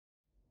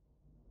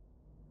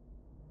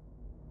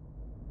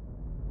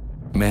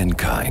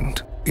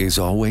Mankind is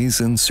always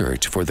in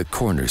search for the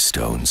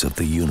cornerstones of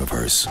the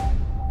universe.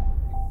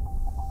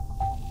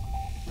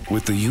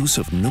 With the use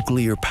of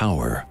nuclear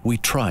power, we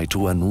try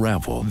to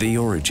unravel the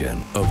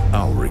origin of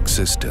our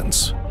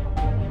existence.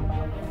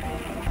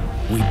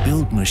 We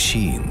build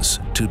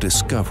machines to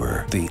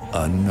discover the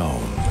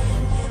unknown.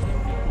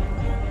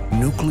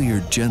 Nuclear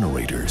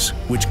generators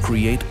which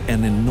create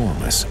an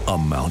enormous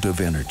amount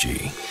of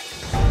energy.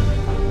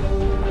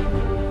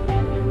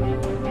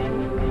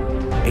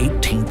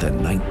 18th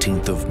and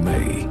 19th of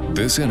May,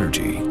 this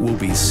energy will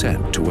be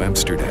sent to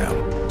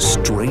Amsterdam,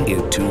 straight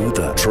into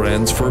the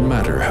Transfer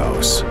Matter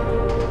House.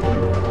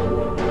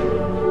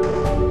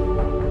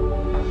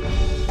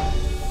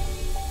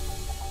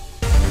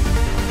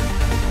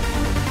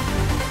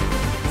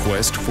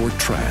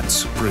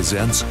 Quest4Trance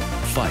presents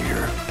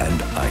Fire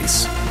and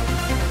Ice.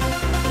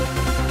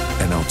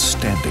 An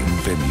outstanding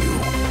venue.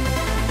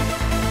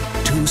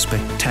 2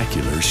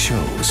 spectacular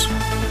shows.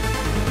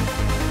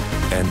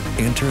 An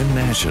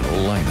international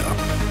lineup.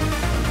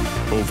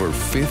 Over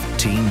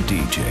 15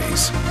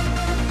 DJs.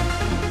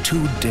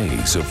 2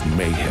 days of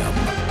mayhem.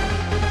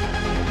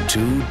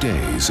 2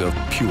 days of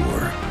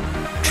pure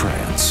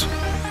trance.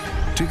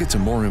 Tickets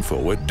and more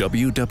info at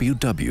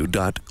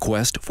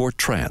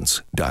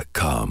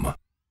www.quest4trance.com.